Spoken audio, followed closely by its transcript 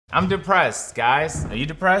I'm depressed, guys. Are you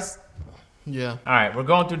depressed? Yeah. All right, we're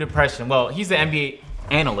going through depression. Well, he's an NBA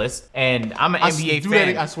analyst, and I'm an NBA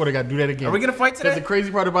fan. I swear to God, do that again. Are we gonna fight today? Because the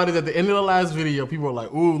crazy part about it is at the end of the last video, people were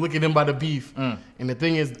like, ooh, look at him by the beef. And the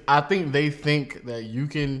thing is, I think they think that you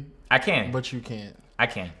can. I can. But you can't. I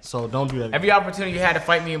can. So don't do that. Every opportunity you had to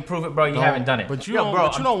fight me and prove it, bro, you haven't done it. But you don't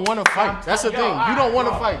want to fight. That's the thing. You don't want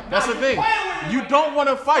to fight. That's the thing. You don't want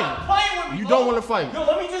to fight. You don't want to fight. Yo,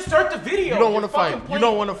 let me just start the video. You don't want to fight. You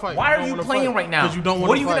don't want to fight. Why are you playing right now? Because you don't want to fight.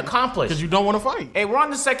 What are you gonna accomplish? Because you don't want to fight. Hey, we're on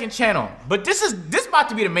the second channel, but this about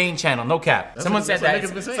to be the main channel. No cap. Someone said that.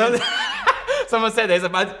 Someone said that it's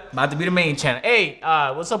about to be the main channel. Hey,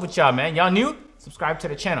 what's up with y'all, man? Y'all new? Subscribe to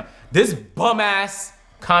the channel. This bum ass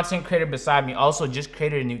content creator beside me also just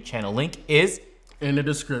created a new channel. Link is in the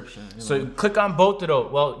description. So click on both of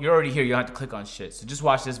those. Well, you're already here. You don't have to click on shit. So just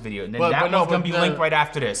watch this video, and then that one's gonna be linked right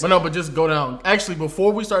after this. But just go down. Actually,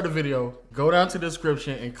 before we start the video, go down to the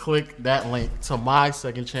description and click that link to my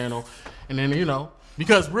second channel, and then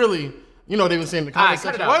because really, they've been saying in the comment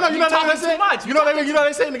section. Well, no, you're talking too much. You know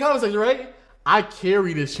they say in the comment section, right? I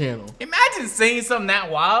carry this channel. Imagine saying something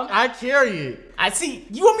that wild. I carry it. I see.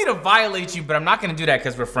 You want me to violate you, but I'm not gonna do that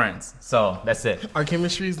because we're friends. So that's it. Our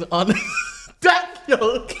chemistry is on.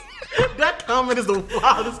 That comment is the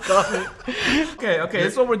wildest comment. Okay,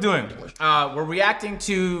 that's what we're doing. We're reacting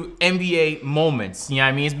to NBA moments. You know what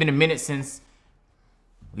I mean? It's been a minute since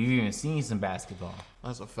we've even seen some basketball.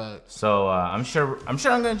 That's a fact. So I'm sure I'm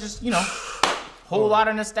gonna just whole lot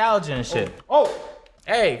of nostalgia and shit.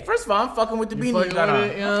 Hey, first of all, I'm fucking with the beanie you got on. I'm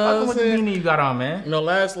fucking with the beanie you got on, man.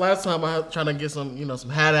 Last time I was trying to get some, some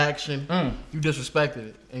hat action. You disrespected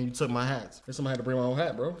it, and you took my hats. And somebody had to bring my own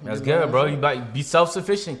hat, bro. That's good, bro. You got to be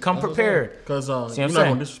self-sufficient. Come prepared. Because you're not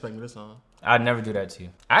going to disrespect me this time. I'd never do that to you.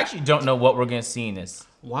 I actually don't know what we're going to see in this.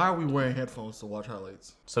 Why are we wearing headphones to watch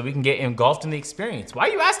highlights? So we can get engulfed in the experience. Why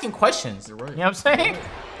are you asking questions? You're right. You know what I'm saying?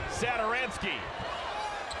 Satoransky.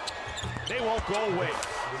 They won't go away.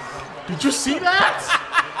 Did you see that?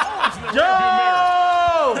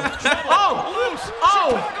 Yo! Chicago's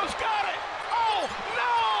got it! Oh,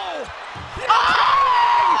 no!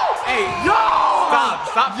 Oh! Hey, yo!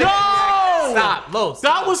 Stop. Yo! Stop, Los.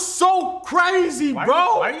 That was so crazy, bro.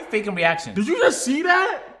 Why are you faking reactions? Did you just see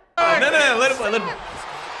that? No, let it play.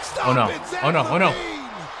 Oh no. Oh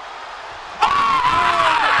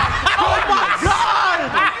my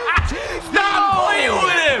God!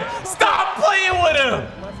 Stop playing with him!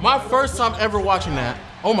 My first time ever watching that.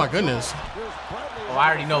 Oh my goodness. Oh, I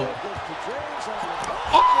already know.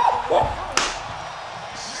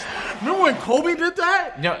 Remember when Kobe did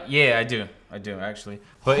that? No, yeah, I do actually.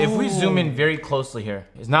 But if we zoom in very closely here,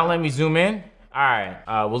 it's not letting me zoom in. All right,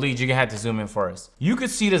 Waleed, you're gonna have to zoom in for us. You could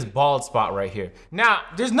see this bald spot right here. Now,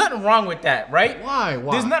 there's nothing wrong with that, right? Why?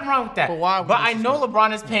 There's nothing wrong with that. But why? But I know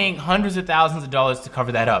LeBron is paying hundreds of thousands of dollars to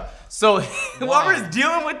cover that up. So whoever's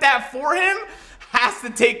dealing with that for him has to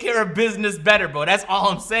take care of business better, bro. That's all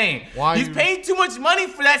I'm saying. He's paying too much money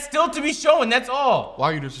for that still to be shown. That's all.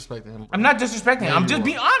 Why are you disrespecting him, bro? I'm not disrespecting him. I'm just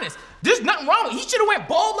being honest. There's nothing wrong with it. He should have went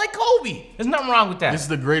bald like Kobe. There's nothing wrong with that. This is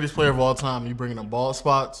the greatest player of all time. You bringing up bald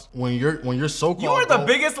spots when you're so-called. You are the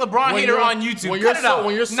biggest LeBron hater on YouTube.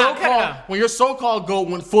 When your so-called GOAT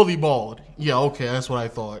went fully bald. Yeah, okay, that's what I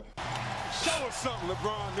thought. Show us something,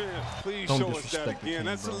 LeBron. Then please Don't show us disrespect that again. the team,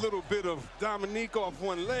 That's bro. a little bit of Dominique off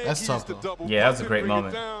one leg. That's tough, though. Yeah, that was a great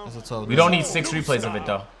moment. That's a tough. We don't need 6 replays of it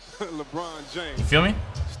though. LeBron James. You feel me?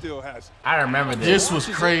 Still has it. I remember this. This was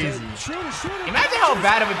crazy. Imagine how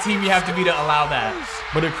bad of a team you have to be to allow that.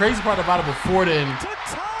 But the crazy part about it, before then,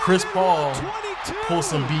 Chris Paul pulled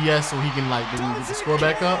some BS so he can get the score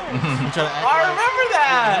back up. He tried to act I remember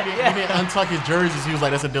that. He didn't untuck his jerseys. He was like,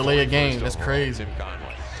 "That's a delay of game." That's crazy.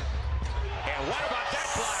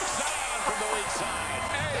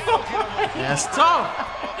 That's tough.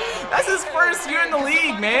 That's his first year in the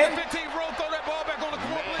league, man.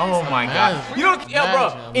 Oh my God. You know,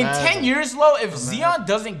 bro, in 10 years, if Zion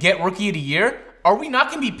doesn't get Rookie of the Year, are we not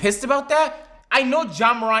gonna be pissed about that? I know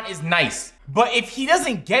Ja Morant is nice, but if he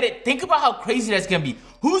doesn't get it, think about how crazy that's gonna be.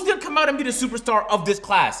 Who's gonna come out and be the superstar of this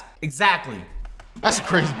class? Exactly. That's a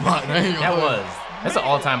crazy block. That's an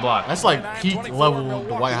all-time block. That's like peak level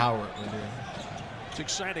Dwight Howard right there. It's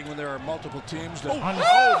exciting when there are multiple teams on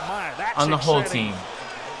the whole team.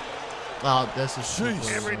 Oh, that's a shoot.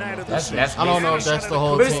 Every night of the season. I don't know if that's the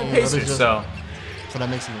whole but it's team. the Pacers, so that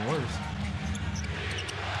makes it even worse.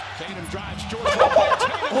 Tatum drives George.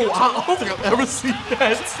 I don't think I've ever seen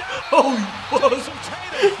that. Holy fuck.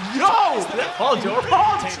 Yo! Paul George.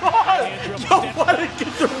 Yo, why did he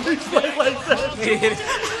get the replay like that?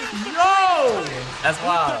 Yo! That's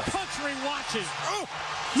wild.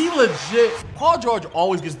 He legit. Paul George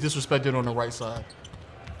always gets disrespected on the right side.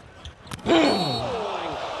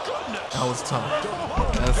 That was tough.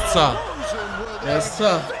 That's tough. That's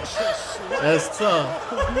tough. That's tough.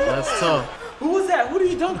 That's tough. Who was that? Who did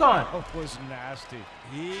he dunk on? Was nasty.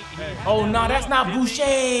 Oh, no, that's not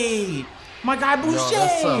Boucher. My guy Yo, that's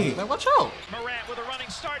tough. Boucher. Man, watch out. Morant with a running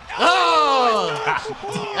start. Oh,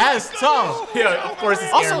 that's tough. Yeah, of course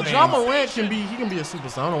it's Also, Aaron John Baines. Morant can be a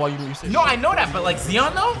superstar. I don't know why you say No, I know that, but like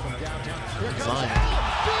Zion though? Zion.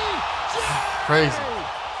 Crazy.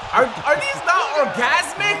 Are these not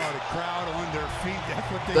orgasmic? Crowd on their feet.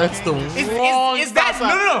 That's what they That's the wrong. Is that stop,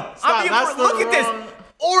 no? stop. I'm being That's for, look the at this. wrong-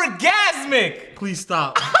 Orgasmic. Please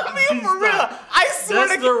stop. I'm being Please for real. stop. I swear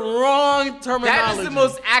That's to the wrong terminology. that is the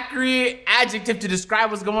most accurate adjective to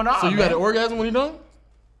describe what's going on. So you man. had an orgasm when you done?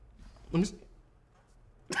 Let me see.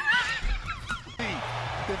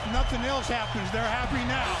 If nothing else happens, they're happy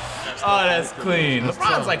now. Oh, that's clean.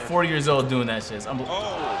 LeBron's like 40 years old doing that shit. It's unbelievable.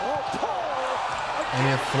 And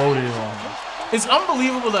it floated on. It's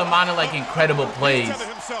unbelievable the amount of like incredible plays Telling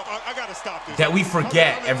himself, I gotta stop this. that we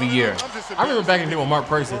forget every year. I remember back in the day when Mark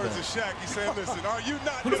Price did Words that. of Shaq, he said, listen, are you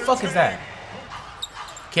not Who the fuck is that?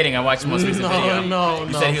 Kidding, I watched the most recent No, video. no,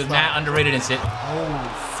 You no, said he was stop. mad underrated and shit.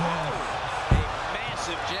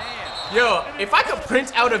 Massive jam. Yo, if I could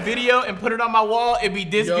print out a video and put it on my wall, it'd be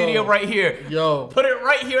this Yo. video right here. Yo. Put it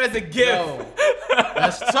right here as a gift. Yo.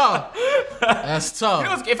 That's tough. That's tough. You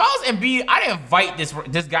know, if I was Embiid, I'd invite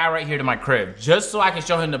this guy right here to my crib just so I can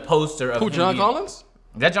show him the poster of Who, John Embiid. Collins?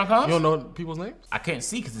 Is that John Collins? You don't know people's names? I can't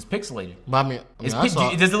see because it's pixelated. But I mean It's I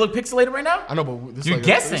saw. does it look pixelated right now? I know, but this You're like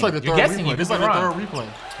guessing. It's like the You're third guessing. replay. You This is could like be the wrong. third replay.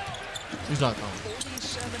 He's not coming.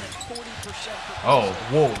 47 and 40%. Oh,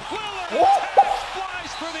 whoa.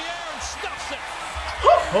 Flies through the air and stuffs it.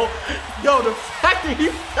 Oh, yo, the fact that he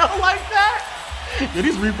fell like that. Yo,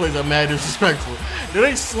 these replays are mad disrespectful. They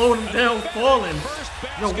ain't slowing him down falling.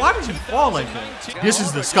 Yo, why did you fall like that? This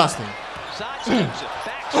is disgusting.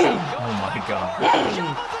 Oh my god.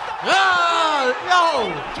 Ah,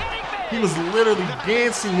 yo! He was literally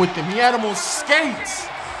dancing with him. He had him on skates.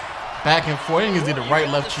 Back and forth. He did the right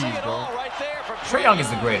left cheese, bro. Right there for Trae Young is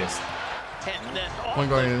the greatest. Point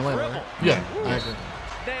guard in Atlanta, right? Yeah, I agree.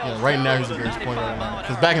 Yeah, right now he's the greatest point guard in Atlanta.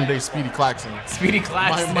 Because back in the day, Speedy Claxton Speedy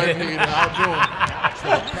Claxton. might be outdoing.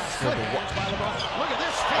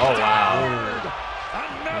 Oh wow.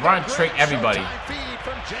 LeBron tricked everybody.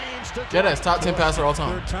 Deadass top 10 passer all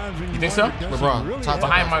time. You think so? LeBron, top 10.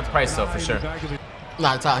 Behind Mark Price though, for sure.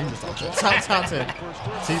 Nah, top. He was top 10. Top 10.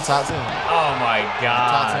 See, top 10. Oh my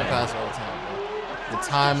Top 10 god. passer all time. The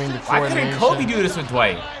timing, the Why coordination. couldn't Kobe do this with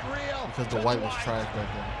Dwight? Because the white was trash back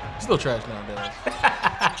then. He's still trash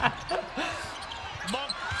nowadays.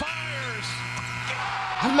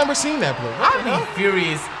 I've never seen that play. What I'd the hell? be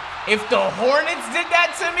furious if the Hornets did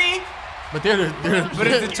that to me. But they're But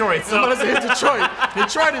it's Detroit, so. I'm about to say it's Detroit.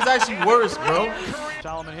 Detroit is actually worse, bro.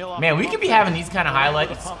 Man, we could be having these kind of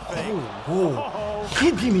highlights.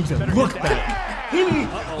 He didn't even look back. He didn't.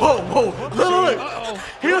 Whoa. Look.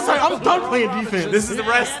 He was like, I'm done playing defense. This is the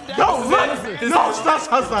rest. Yo, look. No,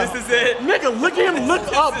 stop. This is it. Nigga, look at him look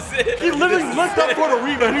up. This is it. He literally looked up for the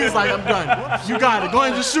rebound. He was like, I'm done. You got it. Go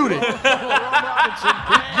ahead and just shoot it.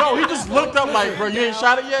 Yo, he just looked up like, bro, you ain't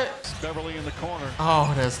shot it yet? Beverly in the corner.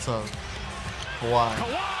 Oh, that's tough. Why?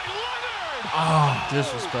 Oh,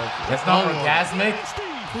 disrespectful. That's not orgasmic.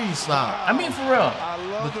 Please stop. I mean, for real. I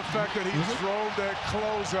love the fact that he drove that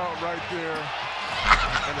closeout right there.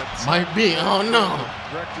 Might be. Oh, no.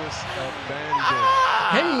 Reckless abandon.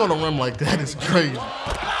 Hanging on the rim like that is crazy.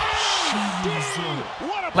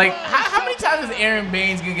 Like, how many times is Aaron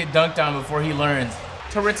Baines gonna get dunked on before he learns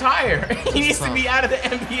to retire? He needs to be out of the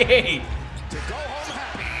NBA.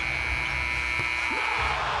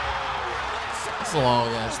 It's a long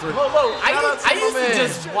ass three. Look, I used to man.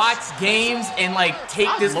 just watch games and like take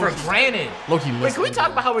this for granted. Low-key Wait, miss can we NBA.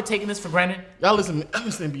 talk about how we're taking this for granted? Y'all listen to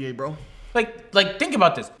NBA, bro. Like think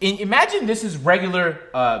about this. Imagine this is regular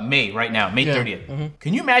May right now, May Yeah. 30th.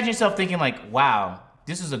 Can you imagine yourself thinking like, wow,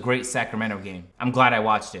 this is a great Sacramento game. I'm glad I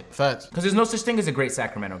watched it. Facts. Because there's no such thing as a great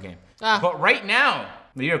Sacramento game. But right now,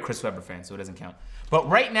 well, you're a Chris Webber fan, so it doesn't count. But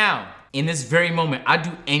right now, in this very moment, I'd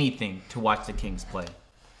do anything to watch the Kings play.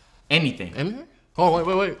 Anything. Anything? Hold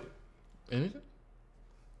on, wait. Anything?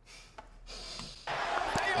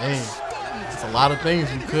 Hey, it's a lot of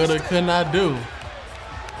things you could or could not do.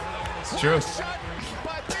 It's true.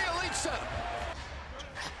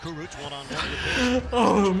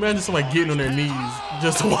 Oh man, just somebody getting on their knees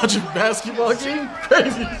just to watch a basketball game.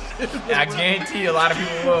 Crazy. I guarantee you a lot of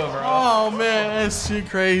people will, bro. Oh man, that shit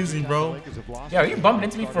crazy, bro. Yo, are you bumping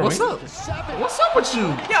into me for What's me? up? What's up with you?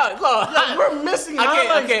 Yo, look. Yo, we're missing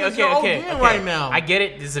highlights Okay. right now. I get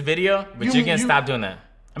it. This is a video, but You- you're gonna you- stop doing that.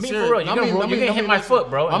 I mean, Serious. for real, you're gonna hit my foot,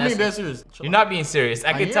 bro. I and mean, that's serious. You're not being serious.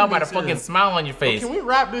 I can am tell by the being fucking serious. smile on your face. Can we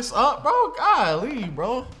wrap this up, bro? Golly,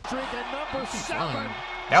 bro.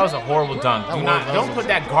 That was a horrible dunk. Don't put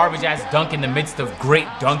that garbage ass dunk in the midst of great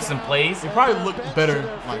dunks and plays. It probably looked better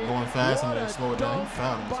like going fast and then slow it down. He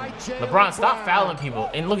fouled him. LeBron, stop fouling people.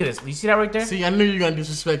 And look at this. You see that right there? See, I knew you were gonna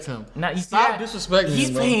disrespect him. Now, you see Stop that? disrespecting He's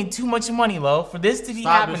him, bro. paying too much money, Lo, for this to be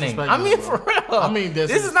Stop happening. disrespecting I mean, him, for bro. real. I mean, this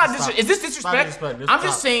is not disrespect. Is this Stop disrespect? disrespect. I'm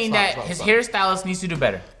just saying that Stop. his hairstylist needs to do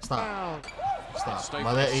better. Stop.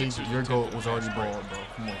 By that age, your goat was already bald, bro.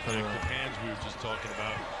 Come on, cut it out. Hands we were just talking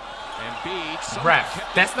about.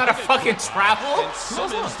 Ref, that's not a fucking travel?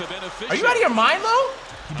 Are you out of your mind, Lo?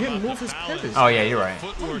 He didn't move his pivot. Oh, yeah, you're right.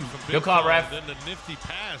 You'll call ref.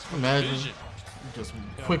 Imagine. Just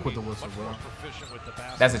quick with the whistle, bro.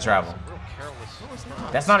 That's a travel.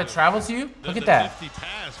 That's not a travel to you? Look at that.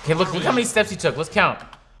 Okay, look how many steps he took. Let's count.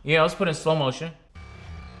 Let's put it in slow motion.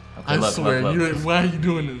 Okay, I swear, why are you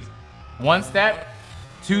doing this? 1 step,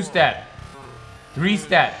 2 step, 3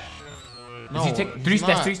 step. No, he take 3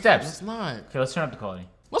 steps, 3 steps? It's not. Okay, let's turn up the quality.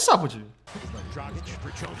 What's up with you?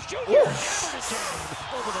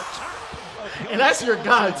 And that's your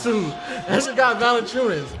guy too. That's your guy,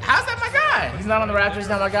 Valanciunas. How's that my guy? He's not on the Raptors, he's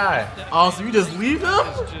not my guy. Oh, so you just leave him?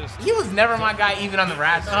 He was never my guy even on the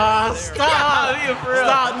Raptors. Stop. Yeah, for real.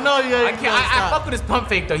 Stop. No, you ain't. I can't. I fuck with his pump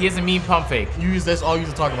fake though. He has a mean pump fake. That's all you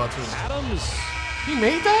used to talk about too. He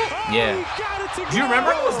made that? Yeah. Do you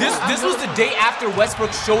remember? This was the day after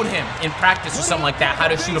Westbrook showed him in practice or something like that how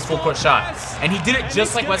to shoot a full court shot, and he did it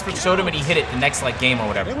just like Westbrook showed him, and he hit it the next game or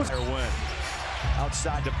whatever.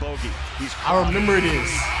 Outside to Bogey. I remember this.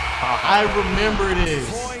 I remember this.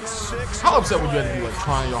 How upset would you have to be like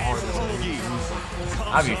trying your hardest?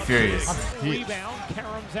 I'd be furious. Rebound,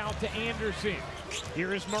 Karam's out to Anderson.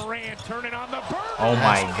 Here is Morant turning on the burn. Oh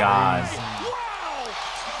my God.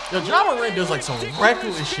 Yo, Ja Morant does like some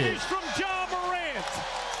reckless shit.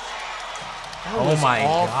 Oh my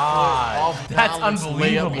God. That's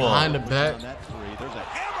unbelievable. Behind the back.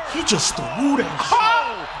 He just threw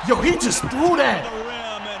that. Yo, he just threw that.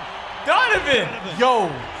 Donovan. Yo,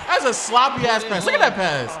 that's a sloppy ass pass. Look at that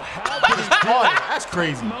pass. That's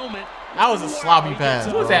crazy. That was a sloppy pass.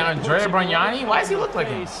 Who was that? Andrea Bargnani? Why does he look like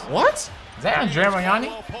him? What? Is that Andrea Bargnani?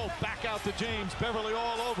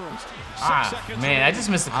 Man, I just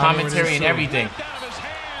missed the commentary and everything.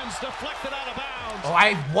 Oh,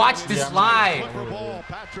 I watched this live.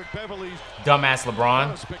 Dumbass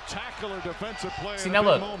LeBron. See, now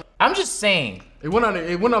look, I'm just saying. It went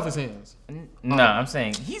off his hands. No, I'm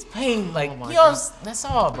saying he's paying like, that's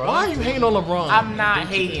all, bro. Why are you hating on LeBron? I'm not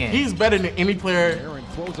hating. He's better than any player.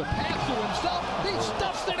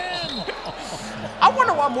 I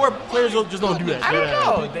wonder why more players just don't do that. I don't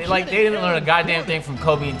know. They didn't learn a goddamn thing from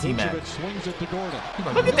Kobe and T-Mac.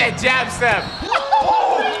 Look at that jab step.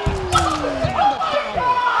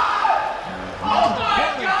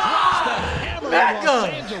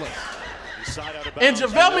 And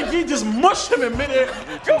JaVale McGee just mushed him in midair.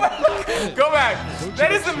 Go back.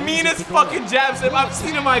 That is the meanest fucking jab step I've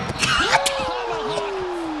seen in my.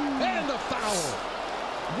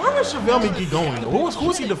 Where was JaVale McGee going? Who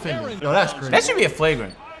was he defending? Yo, that's crazy. That should be a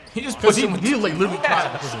flagrant. He just pushed him. He like literally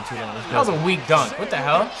tried to push him too long. That was a weak dunk. What the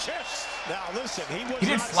hell? He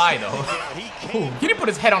did fly though. He didn't put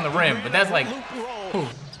his head on the rim, but that's like. Who?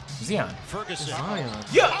 Zion. Zion.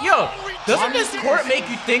 Yo, doesn't this court make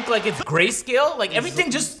you think like it's grayscale? Like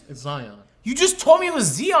everything just. It's Zion. You just told me it was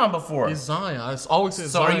Zion before. It's Zion. I always said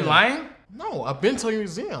So Zion. are you lying? No, I've been telling you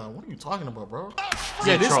it's Zion. What are you talking about, bro?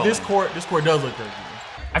 Yeah, this court does look crazy.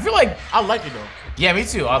 I feel like. I like it though. Yeah, me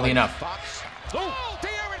too. Oddly enough.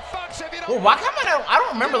 Well, why come I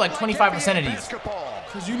don't remember like 25% of these?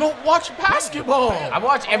 Cause you don't watch basketball. I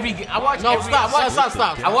watch every.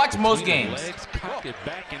 Stop. I watch most games.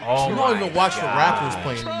 Oh You don't even watch the Raptors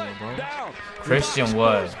play anymore, bro. Christian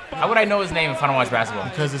Wood. How would I know his name if I don't watch basketball?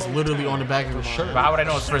 Because it's literally on the back of his shirt. But how would I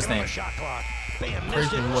know his first name?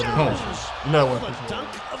 Christian wasn't Christian. No, it wasn't Christian.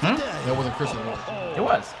 That wasn't Christian. It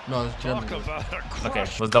was. No, it's Jimmy. Okay,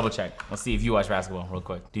 let's double check. Let's see if you watch basketball real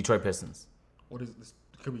quick. Detroit Pistons. What is this?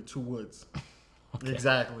 It could be two Woods.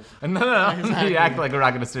 Exactly. No. Exactly. You act like we're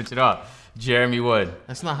not gonna switch it up. Jeremy Wood.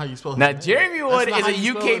 That's not how you spell his Now, name. Jeremy Wood That's not is how a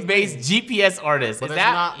you spell his UK-based name. GPS artist. But Is that's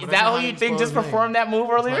that not- is but that that's not who how you you think spell just his name. performed that move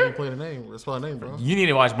That's not how you earlier? play the name. Spell the name, bro. You need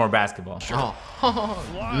to watch more basketball. Oh.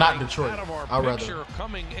 Not Detroit. I'd rather.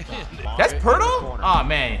 That's Pirtle? Oh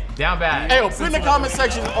man, down bad. Hey, put in the comment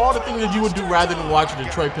section all the things that you would do rather than watch the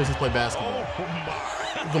Detroit Pistons play basketball.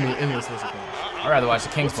 It's gonna be an endless list of things. I'd rather watch the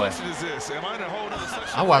Kings play.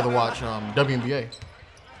 I'd rather watch WNBA.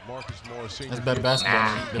 That's better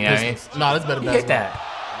basketball than you know what I mean? Pistons. Nah, that's better You hit basketball. that.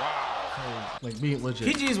 Like being legit.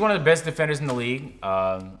 PG is one of the best defenders in the league,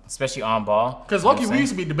 especially on ball. Because You know Loki, what we I'm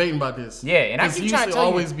used to be debating about this. Yeah, and I 'Cause keep he trying used to to tell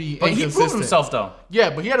always you, be but he inconsistent. proved himself though.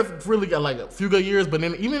 Yeah, but he had like a few good years, but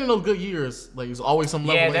then even in those good years, like there's always some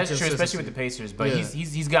level Yeah, of that's true, especially inconsistency. with the Pacers. But Yeah.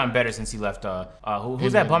 he's gotten better since he left.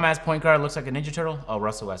 Who's that bum ass point guard? Looks like a Ninja Turtle. Oh,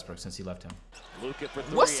 Russell Westbrook since he left him.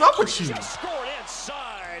 What's up with you?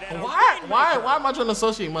 Why am I trying to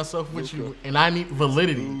associate myself with you and I need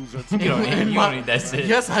validity? You don't need that shit.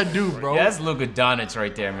 Yes, I do, bro. Yeah, that's Luka Doncic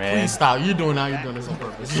right there, man. Please stop. You're doing this on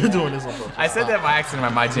purpose. You're doing this on purpose. I said that by accident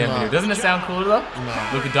in my Jam No. video. Doesn't it sound cool though? No.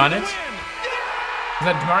 Luka Doncic? Is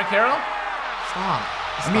that DeMar Carroll?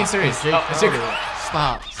 Stop. I'm being serious. It's Jay Oh, it's Jay Crowder.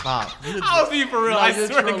 Stop. I was being for real. No, I you're swear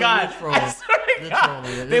to trolling, God. you're trolling. I swear to You're God.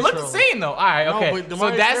 trolling, you're They look the trolling. same though. All right, okay. No, but So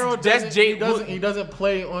DeMar that's Jay. He doesn't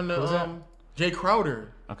play on the Jay Crowder.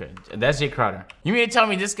 Okay, that's Jay Crowder. You mean to tell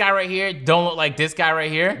me this guy right here don't look like this guy right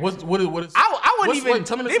here? What is? I wouldn't even. Wait,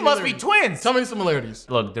 tell me the They must be similarities. twins. Tell me the similarities.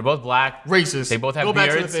 Look, they're both black. Racist. They both have Go back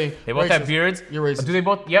to the beards. thing. They both have Racist. beards. You're racist. Do they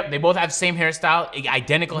both? Yep. They both have same hairstyle,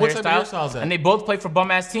 identical What type of hairstyle, hairstyle is that? and they both play for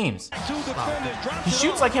bum ass teams. He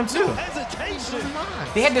shoots like him too.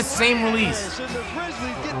 They had the same release.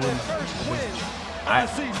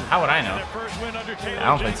 How would I know? I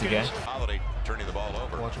don't play 2K.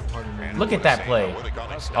 Look at that play.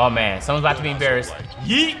 Oh man, someone's about to be embarrassed.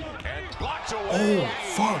 Yeet. Oh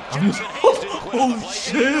fuck! Oh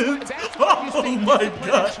shit! Oh my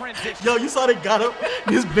god! Yo, you saw they got up.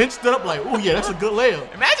 This bench stood up like, oh yeah, that's a good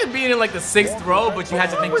layup. Imagine being in like the 6th row, but you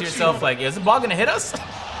had to think to yourself like, is the ball gonna hit us?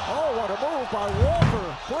 Oh, what a move by Walker.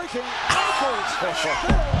 Breaking ankles.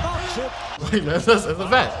 Like, that's a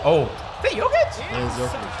fact. Oh, is that Jokic? That is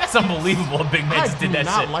Jokic. That's unbelievable. A big man I just do did that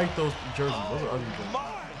not shit. like those jerseys. Those are ugly jerseys.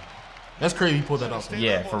 That's crazy. He pulled that off.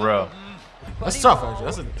 Yeah, for real. That's tough,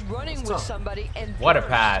 actually. That's running with somebody and What a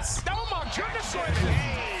pass. Oh my goodness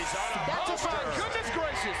gracious. That's my goodness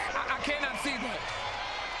gracious. I cannot see that.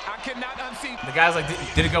 I cannot unsee. The guy's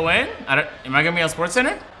like, did it go in? Am I gonna be on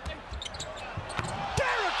SportsCenter?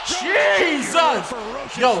 Jesus!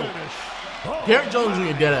 Yo, Derrick Jones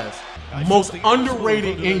Jr. deadass. Most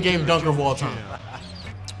underrated in-game dunker of all time.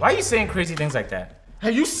 Why are you saying crazy things like that?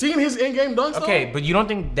 Have you seen his in-game dunks? Okay, though? but you don't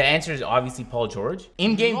think the answer is obviously Paul George?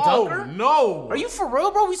 In-game No, dunker? no. Are you for real,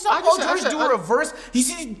 bro? We saw I Paul just- George I said- do a reverse. He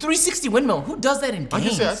see 360 windmill. Who does that in I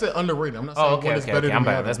games? said underrated. I'm not saying Oh, okay, one is okay, better okay. than I'm the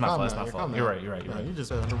bad. other. That's my Calm fault. That's down, my calm fault. down. You're right. You're right. You're Nah, right. you just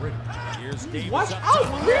said underrated. Here's Watch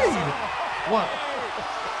out, Reed. What?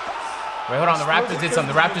 Wait, hold on. The Raptors did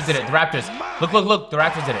something. The Raptors did it. The Raptors. Look. The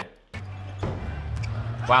Raptors did it.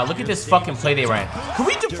 Wow, look at this fucking play they ran. Can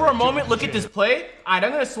we just for a moment look at this play? All right,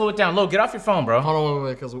 I'm gonna slow it down. Lo, get off your phone, bro. Hold on,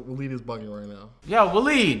 wait, because Waleed is bugging right now. Yo,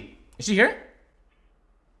 Waleed. Is she here?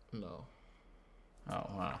 No. Oh,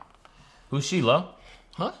 wow. Who's she, Lo?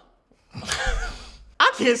 Huh?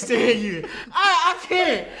 I can't stand you. I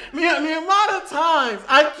can't. The amount of times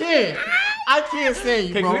I can't stand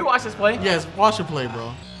you, Okay, bro. can we watch this play? Yes, watch it play,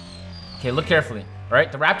 bro. Okay, look carefully. All right,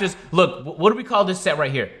 the Raptors. Look, what do we call this set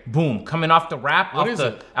right here? Boom, coming off the wrap, What is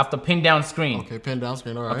it? off the pin down screen. Okay, pin down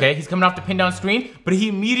screen, all right. Okay, he's coming off the pin down screen, but he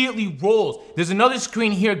immediately rolls. There's another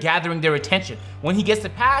screen here gathering their attention. When he gets the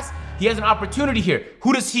pass, he has an opportunity here.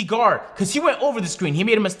 Who does he guard? Because he went over the screen. He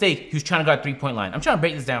made a mistake. He was trying to guard 3-point line. I'm trying to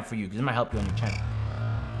break this down for you because it might help you on your channel.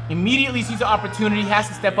 Immediately sees the opportunity, has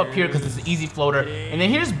to step up here because it's an easy floater. And then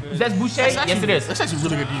here's, that's Boucher? Yes, it is. That's actually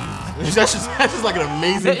really good defense. That's just like an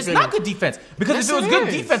amazing It's not good defense. Because Yes, if it was it good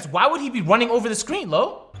is. defense, why would he be running over the screen,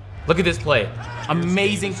 Lo? Look at this play.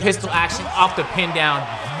 Amazing pistol action off the pin down.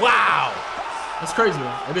 Wow. That's crazy,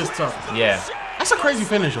 though. It is tough. Yeah. That's a crazy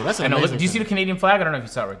finish, though. That's an I know. Look, amazing do you see the finish. Canadian flag? I don't know if you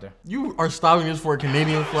saw it right there. You are stopping this for a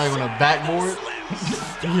Canadian flag on a backboard?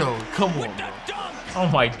 Yo, come on, bro. Oh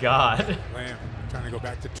my God. Lamb trying to go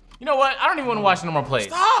back to. You know what? I don't even want to watch no more plays.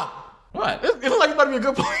 Stop! What? It looks like it's about to be a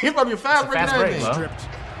good play. It's about to be a fast break. Fast and break, everything. Lo. Stripped.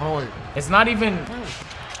 Oh, wait. It's not even.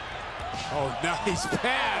 Oh, nice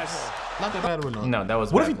pass. Not that bad of a no. No, that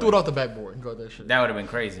was. What bad if he play. threw it off the backboard and got that shit? That would have been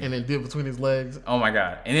crazy. And then did between his legs. Oh my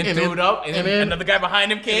God. And then And threw then- it up, and and then then- another guy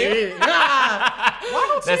behind him came. Why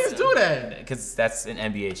don't teams do that? Because that's an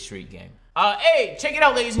NBA street game. Hey, check it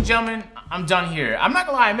out, ladies and gentlemen. I'm done here. I'm not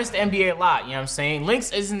gonna lie, I missed the NBA a lot, you know what I'm saying?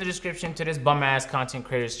 Links is in the description to this bum-ass content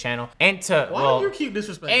creators channel. And to, why do you keep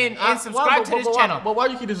disrespecting? And subscribe to this channel. But why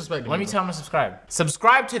do you keep disrespecting? Let me tell them to subscribe.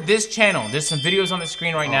 Subscribe to this channel. There's some videos on the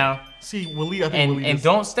screen right now. See, Waleed, I think Waleed and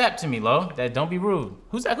don't step to me, Lo. Don't be rude.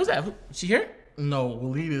 Who's that? Who's that? She here? No,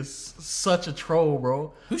 Waleed is such a troll,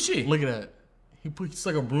 bro. Who's she? Look at that. He's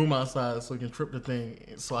like a broom outside so he can trip the thing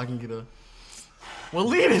so I can get a...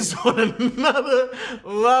 Waleed is on another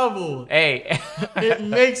level. Hey. It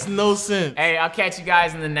makes no sense. Hey, I'll catch you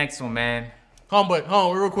guys in the next one, man. Hold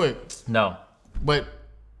on, real quick. No. But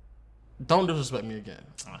don't disrespect me again.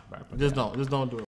 Just don't do it.